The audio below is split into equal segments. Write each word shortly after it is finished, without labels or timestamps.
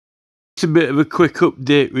Just a bit of a quick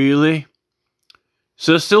update, really.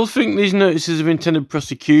 So I still think these notices of intended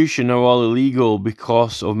prosecution are all illegal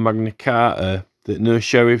because of Magna Carta, that no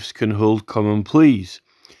sheriffs can hold common pleas.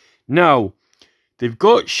 Now, they've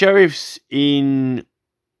got sheriffs in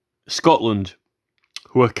Scotland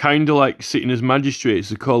who are kind of like sitting as magistrates,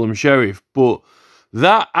 they call them sheriff, but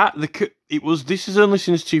that this is only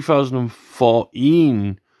since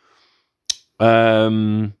 2014,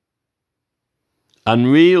 and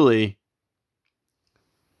really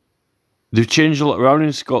they've changed a lot around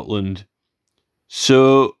in Scotland.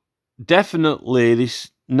 So definitely this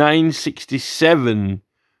 967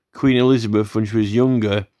 Queen Elizabeth, when she was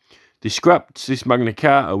younger, they scrapped this Magna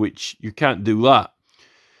Carta, which you can't do that.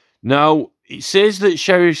 Now, it says that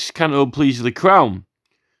sheriffs can't hold pleas of the Crown.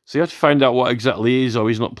 So you have to find out what exactly is or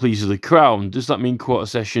is not pleas of the Crown. Does that mean quarter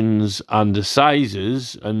sessions and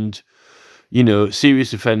assizes and,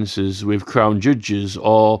 serious offences with Crown judges,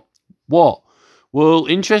 or what? Well,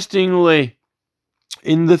 interestingly,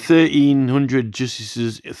 in the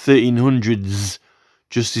 1300s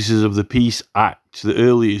Justices of the Peace Act, the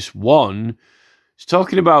earliest one, it's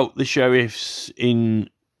talking about the sheriffs in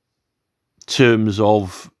terms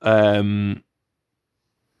of, offences,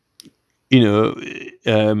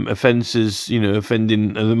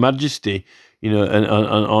 offending the Majesty, and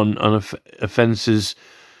on offences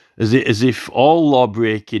as if all law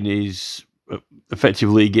breaking is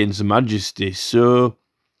effectively against the Majesty. So,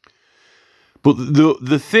 but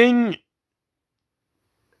the thing,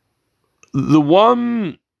 the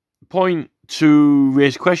one point to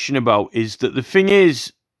raise question about is that the thing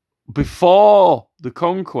is, before the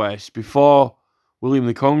conquest, before William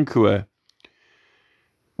the Conqueror,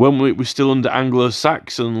 when it was still under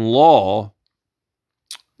Anglo-Saxon law,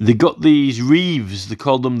 they got these reeves. They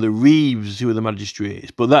called them the reeves, who were the magistrates.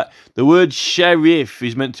 But the word sheriff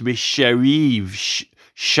is meant to be sherive,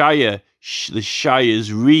 shire, the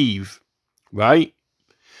shire's reeve, right?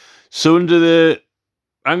 So under the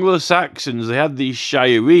Anglo-Saxons, they had these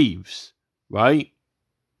shire reeves, right,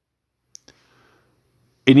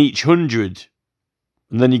 in each 100.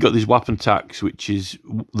 And then you got this wapentaks, which is,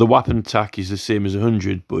 the wapentak is the same as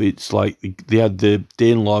 100, but it's like they had the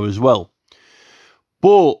Danelaw as well.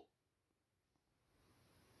 But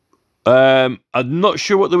I'm not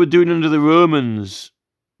sure what they were doing under the Romans,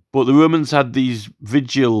 but the Romans had these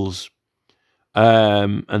vigils,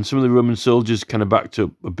 and some of the Roman soldiers kind of backed up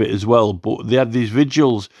a bit as well. But they had these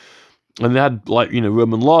vigils, and they had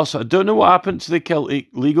Roman law. So I don't know what happened to the Celtic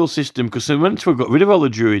legal system, because they went to have got rid of all the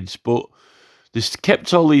druids, but they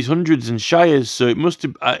kept all these hundreds and shires, so it must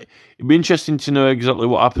have. It'd be interesting to know exactly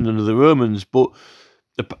what happened under the Romans. But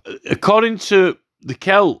according to the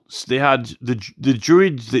Celts, they had the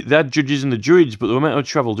druids. They had judges and the druids, but they were meant to have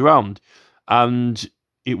travelled around, and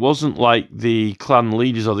it wasn't like the clan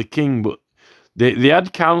leaders or the king, but they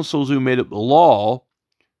had councils who made up the law.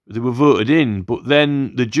 They were voted in, but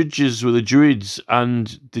then the judges were the druids,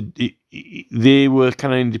 and they were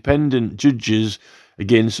kind of independent judges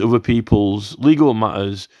against other people's legal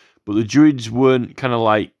matters, but the druids weren't kind of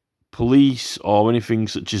like police or anything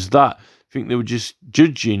such as that. I think they were just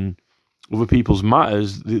judging other people's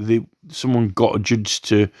matters. Someone got a judge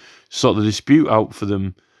to sort the dispute out for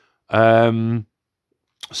them. So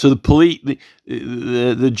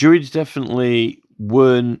the druids definitely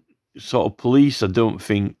weren't sort of police, I don't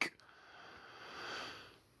think.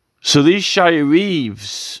 So these shire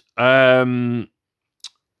reeves,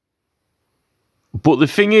 but the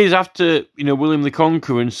thing is, after William the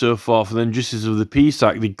Conqueror and so forth, and then Justices of the Peace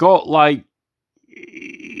Act, they got like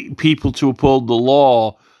people to uphold the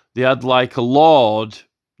law. They had like a lord.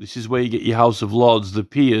 This is where you get your House of Lords, the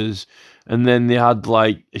peers, and then they had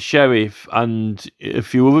like a sheriff and a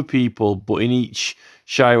few other people, but in each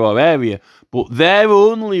shire or area. But they're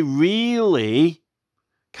only really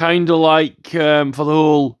kind of like for the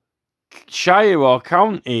whole shire or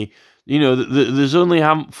county. There's only a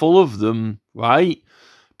handful of them, right?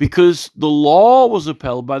 Because the law was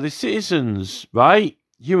upheld by the citizens, right?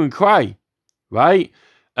 Hue and cry, right?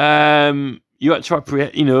 You had to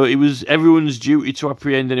apprehend, it was everyone's duty to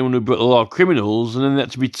apprehend anyone who broke the law, criminals, and then they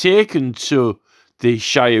had to be taken to the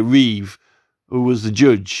shire reeve, who was the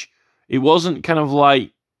judge. It wasn't kind of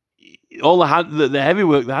like all the heavy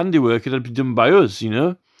work, the handiwork had been done by us,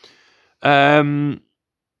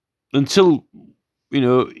 until,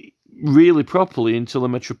 really properly until the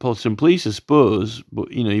Metropolitan Police, I suppose.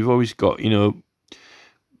 But, you've always got,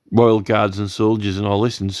 Royal Guards and soldiers and all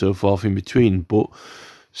this and so forth in between. But,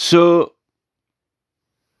 so,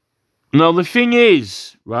 now the thing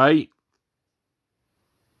is, right,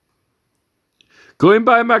 going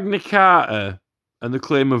by Magna Carta and the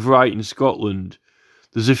claim of right in Scotland,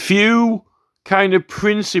 there's a few kind of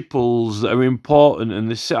principles that are important and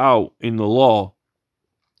they're set out in the law.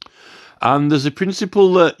 And there's a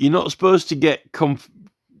principle that you're not supposed to get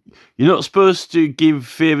you're not supposed to give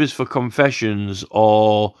favors for confessions,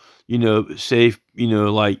 or say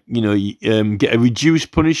get a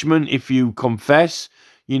reduced punishment if you confess.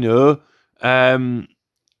 If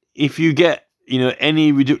you get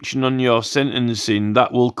any reduction on your sentencing,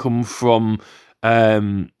 that will come from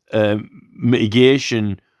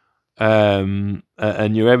mitigation and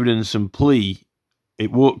your evidence and plea.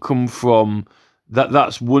 It won't come from that.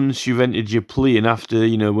 That's once you've entered your plea, and after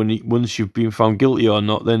once you've been found guilty or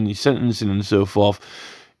not, then your sentencing and so forth.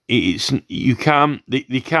 They can't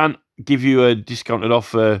give you a discounted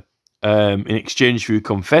offer in exchange for you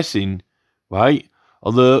confessing, right?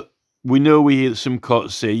 Although we hear some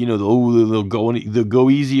courts say, they'll go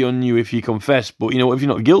easy on you if you confess, but if you're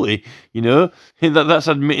not guilty, that's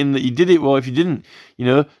admitting that you did it. Well, if you didn't,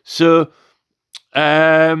 so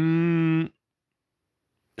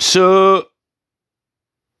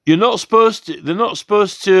you're not supposed to. They're not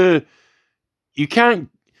supposed to. You can't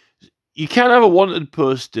have a wanted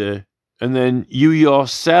poster and then you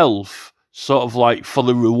yourself sort of like for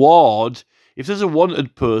the reward. If there's a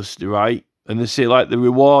wanted poster, right? And they say like the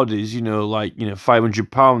reward is,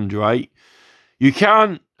 £500, right? You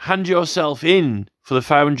can't hand yourself in for the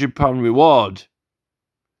 £500 reward,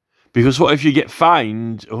 because what if you get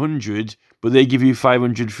fined 100, but they give you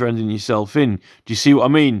 500 for handing yourself in? Do you see what I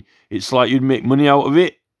mean? It's like you'd make money out of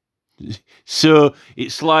it. So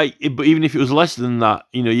it's like, but even if it was less than that,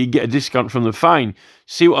 you get a discount from the fine.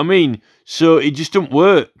 See what I mean? So it just don't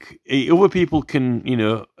work. Other people can,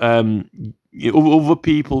 other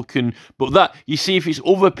people can, but that, you see, if it's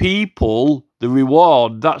other people, the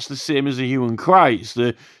reward, that's the same as the hue and cry. It's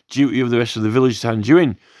the duty of the rest of the village to hand you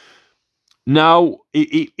in. Now,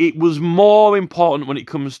 it was more important when it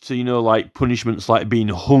comes to, punishments like being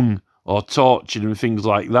hung or tortured and things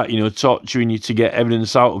like that, torturing you to get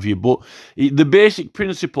evidence out of you. But the basic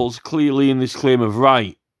principles clearly in this claim of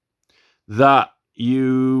right, that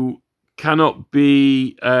you cannot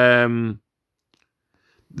be, the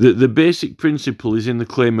basic principle is in the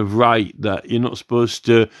claim of right, that you're not supposed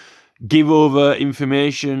to give over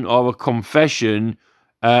information or a confession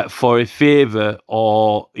for a favour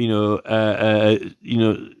or,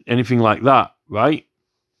 anything like that, right?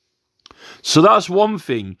 So that's one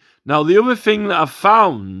thing. Now, the other thing that I've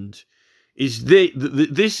found is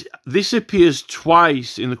this appears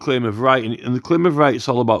twice in the claim of right, and the claim of right is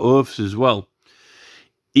all about oaths as well.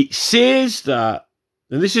 It says that,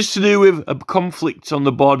 and this is to do with a conflict on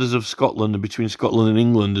the borders of Scotland and between Scotland and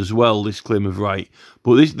England as well, this claim of right.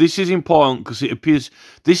 But this is important because it appears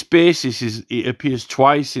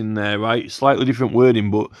twice in there, right? Slightly different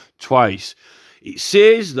wording, but twice. It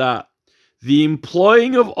says that the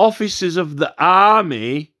employing of officers of the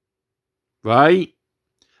army, right,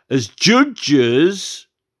 as judges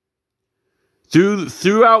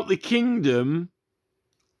throughout the kingdom,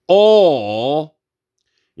 or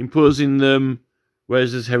imposing them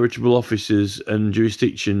whereas there's heritable officers and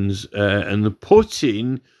jurisdictions, and the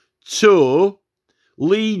putting to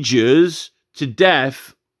lieges to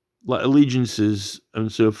death, like allegiances and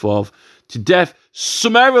so forth, to death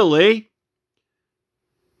summarily.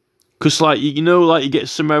 Because, you get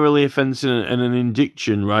summarily offence and an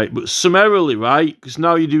indiction, right? But summarily, right? Because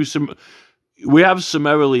now we have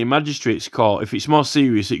summarily in magistrates' court. If it's more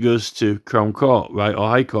serious, it goes to Crown Court, right? Or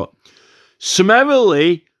High Court.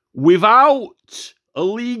 Summarily, without a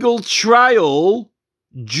legal trial,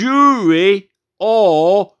 jury,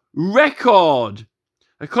 or record.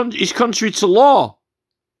 It's contrary to law,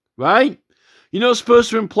 right? You're not supposed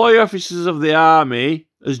to employ officers of the army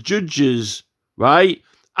as judges, right?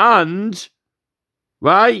 And,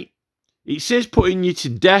 right, it says putting you to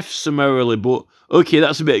death summarily, but, okay,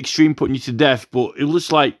 that's a bit extreme, putting you to death, but it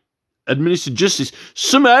looks like administered justice.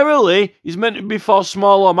 Summarily is meant to be for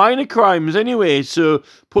small or minor crimes anyway, so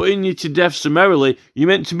putting you to death summarily, it's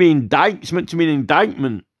meant to be an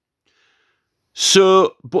indictment.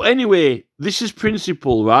 So, but anyway, this is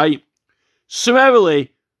principle, right?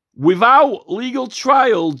 Summarily, without legal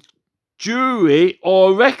trial, jury,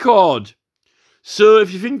 or record. So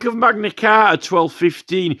if you think of Magna Carta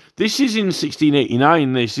 1215, this is in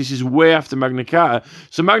 1689, this is way after Magna Carta.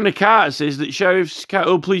 So Magna Carta says that sheriffs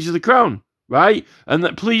capital pleases the crown, right? And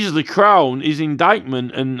that pleases the crown is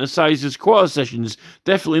indictment and assizes quarter sessions,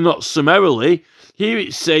 definitely not summarily. Here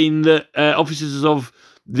it's saying that officers of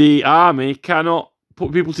the army cannot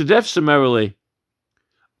put people to death summarily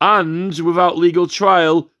and without legal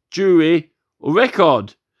trial, jury, or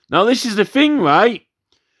record. Now this is the thing, right?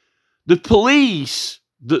 The police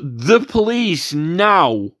the police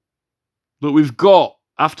now that we've got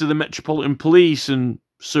after the Metropolitan Police and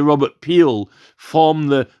Sir Robert Peel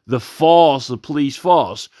formed the force, the police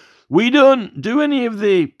force, we don't do any of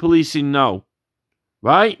the policing now,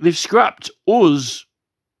 right? They've scrapped us,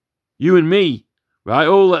 you and me, right?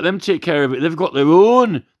 Oh, let them take care of it. They've got their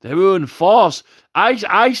own force.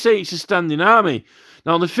 I say it's a standing army.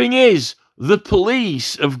 Now, the thing is, the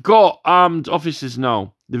police have got armed officers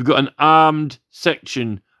now. They've got an armed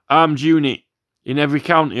section, armed unit in every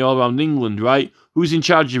county all around England, right? Who's in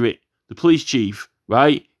charge of it? The police chief,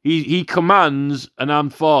 right? He commands an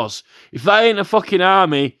armed force. If that ain't a fucking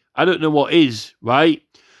army, I don't know what is, right?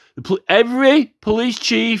 Every police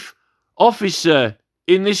chief officer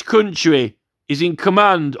in this country is in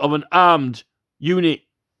command of an armed unit,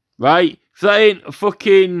 right? If that ain't a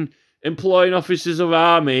fucking employing officers of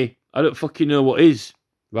army, I don't fucking know what is,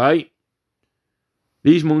 right?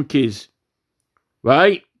 These monkeys,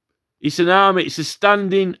 right? It's an army. It's a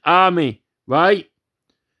standing army, right?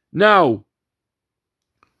 Now,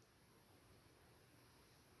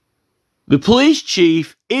 the police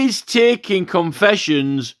chief is taking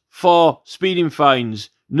confessions for speeding fines,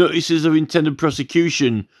 notices of intended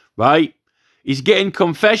prosecution, right? He's getting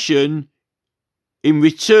confession in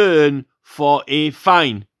return for a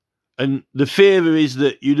fine. And the favour is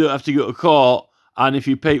that you don't have to go to court, and if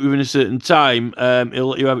you pay it within a certain time, he'll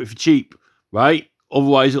let you have it for cheap, right?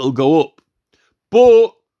 Otherwise, it'll go up.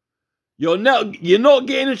 But you're not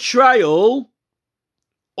getting a trial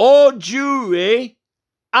or jury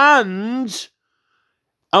and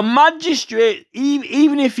a magistrate.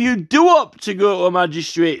 Even if you do opt to go to a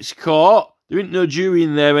magistrate's court, there ain't no jury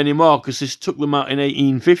in there anymore because this took them out in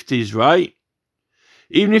 1850s, right?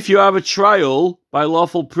 Even if you have a trial by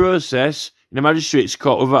lawful process in a magistrate's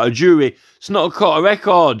court without a jury, it's not a court of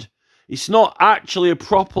record. It's not actually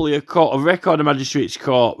properly a court of record, a magistrate's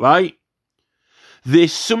court, right? They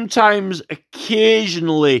sometimes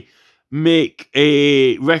occasionally make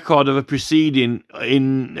a record of a proceeding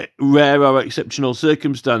in rare or exceptional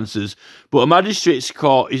circumstances, but a magistrate's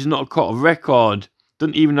court is not a court of record.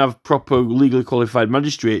 Doesn't even have proper legally qualified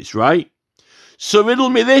magistrates, right? So riddle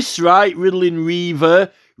me this, right? Riddling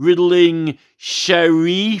Reaver, riddling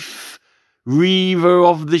Sheriff, Reaver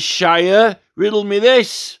of the Shire. Riddle me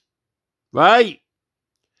this, right?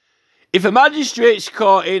 If a magistrate's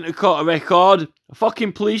court ain't a court of record, a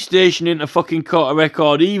fucking police station ain't a fucking court of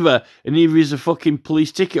record either, and neither is a fucking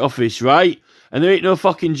police ticket office, right? And there ain't no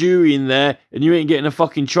fucking jury in there, and you ain't getting a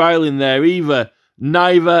fucking trial in there either.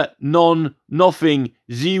 Neither, none, nothing,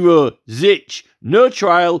 zero, zitch, no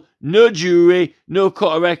trial, no jury, no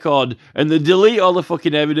court of record. And they delete all the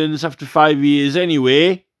fucking evidence after 5 years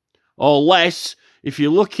anyway, or less, if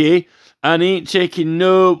you're lucky, and ain't taking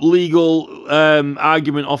no legal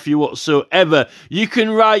argument off you whatsoever. You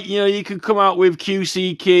can write, you can come out with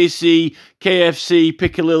QC, KC, KFC,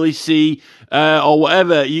 Piccadilly C, or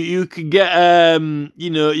whatever. You could get,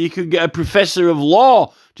 you could get a professor of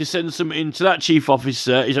law to send something to that chief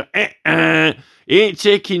officer. He's like, he ain't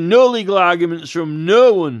taking no legal arguments from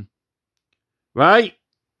no one, right?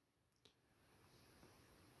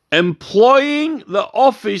 Employing the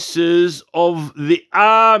officers of the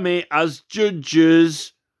army as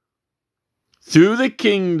judges through the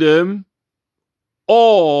kingdom,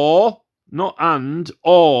 or, not and,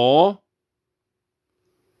 or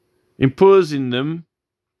imposing them,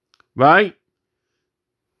 right?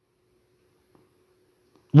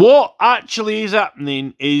 What actually is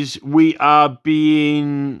happening is we are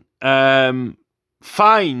being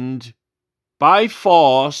fined by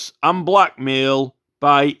force and blackmail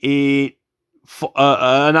by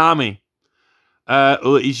an army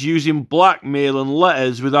is using blackmail and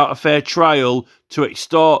letters without a fair trial to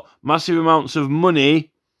extort massive amounts of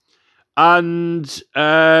money. And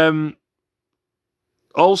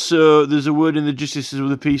also there's a word in the Justices of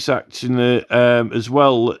the Peace Act in the as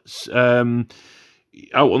well that's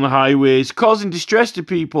out on the highways, causing distress to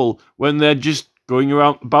people when they're just going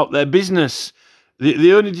around about their business.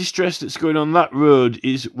 The only distress that's going on that road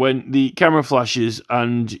is when the camera flashes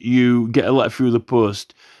and you get a letter through the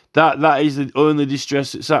post. That is the only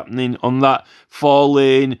distress that's happening on that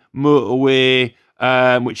 4-lane motorway,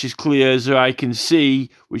 which is clear as I can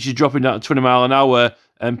see, which is dropping down to 20 mile an hour,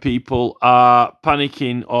 and people are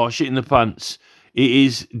panicking or shitting the pants. It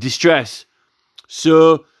is distress.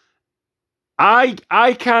 So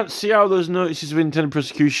I can't see how those notices of intended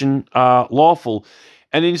prosecution are lawful.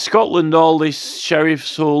 And in Scotland, all this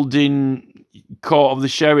sheriff's holding court of the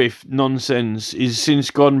sheriff nonsense is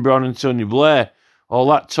since Gordon Brown and Tony Blair. All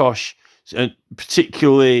that tosh, and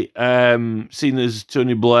particularly seeing as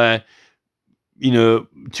Tony Blair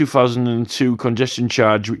 2002 congestion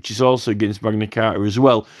charge, which is also against Magna Carta as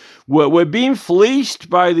well. We're being fleeced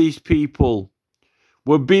by these people.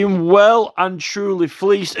 We're being well and truly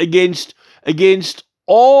fleeced against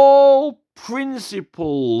all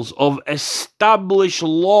principles of established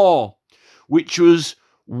law, which was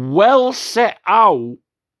well set out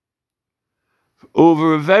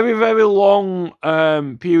over a very, very long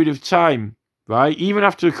period of time, right? Even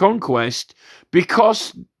after the conquest,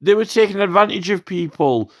 because they were taking advantage of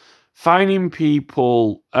people, fining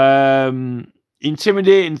people,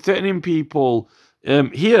 intimidating, threatening people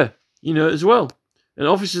here, as well. And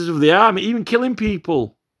officers of the army, even killing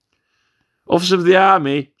people. Officers of the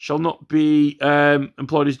army shall not be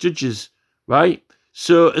employed as judges, right?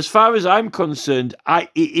 So as far as I'm concerned,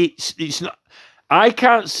 it's not. I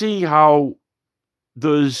can't see how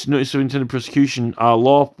those notice of intended prosecution are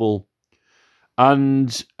lawful, and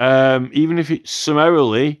even if it's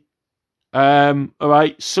summarily, all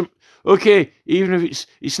right, okay, even if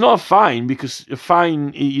it's not a fine, because a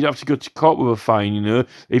fine you'd have to go to court with a fine.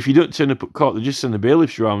 If you don't turn up at court, they just send the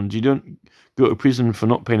bailiffs around. You don't go to prison for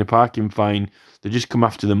not paying a parking fine. They just come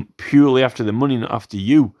after them purely after the money, not after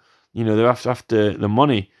you. They're after the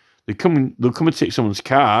money. They'll come and take someone's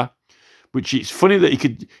car. Which it's funny that you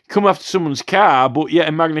could come after someone's car, but yet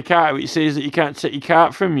in Magna Carta it says that you can't take your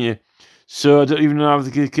car from you. So I don't even know how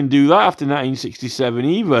they can do that after 1967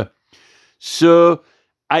 either. So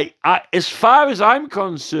I as far as I'm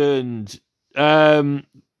concerned, they're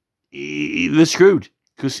screwed,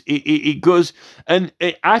 because it goes, and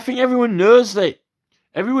I think everyone knows that.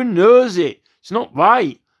 Everyone knows it. It's not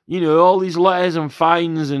right. All these letters and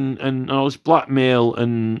fines and all this blackmail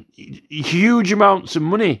and huge amounts of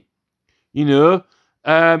money.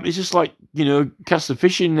 It's just like, cast the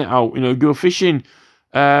fishing net out, go fishing.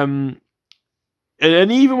 And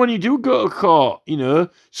even when you do go to court,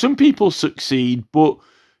 some people succeed, but,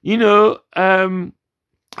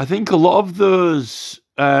 I think a lot of those,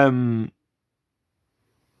 a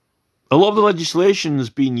lot of the legislation has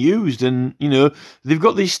been used, and, they've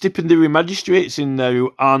got these stipendiary magistrates in there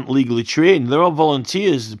who aren't legally trained. They're all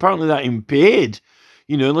volunteers. Apparently they're not even paid,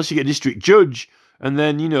 unless you get a district judge. And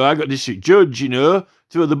then, I got district judge,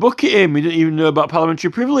 throw the book at him. He didn't even know about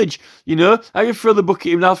parliamentary privilege, I can throw the book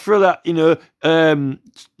at him, and I'll throw that,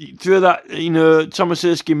 Thomas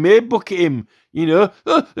Erskine May book at him,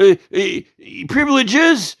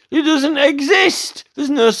 privileges, it doesn't exist.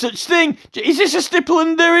 There's no such thing. Is this a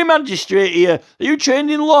stipendiary magistrate here? Are you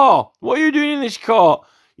trained in law? What are you doing in this court?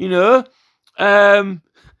 What are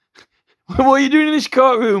you doing in this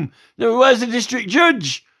courtroom? Where's the district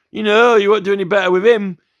judge? You won't do any better with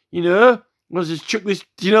him. Let's just chuck this,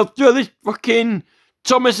 throw this fucking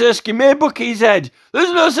Thomas Erskine May book at his head.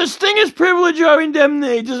 There's no such thing as privilege or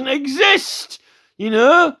indemnity. It doesn't exist.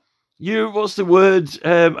 What's the word?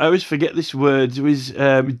 I always forget this word. It was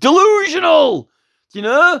delusional.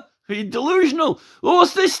 You're delusional. Well,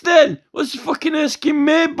 what's this then? What's the fucking Erskine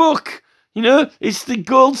May book? It's the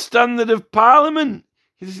gold standard of Parliament.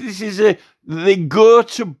 This is the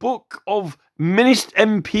go-to book of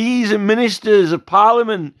MPs and ministers of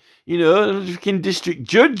Parliament. A fucking district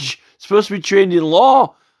judge supposed to be trained in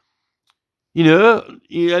law.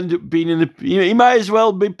 You end up being in the. You might as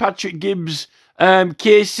well be Patrick Gibbs,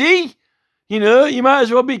 KC. You might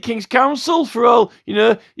as well be King's Counsel for all.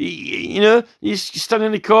 You stand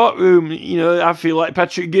in the courtroom. I feel like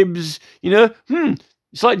Patrick Gibbs.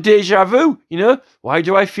 It's like deja vu. Why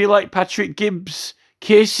do I feel like Patrick Gibbs,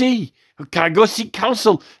 KC? Can I go seek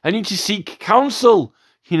counsel? I need to seek counsel.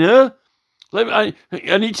 I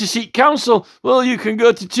need to seek counsel. Well, you can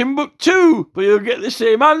go to Timbuktu, but you'll get the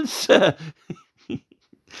same answer.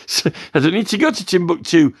 So I don't need to go to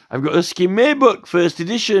Timbuktu. I've got a Erskine May book, first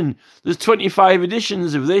edition. There's 25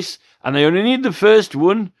 editions of this, and I only need the first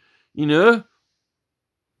one.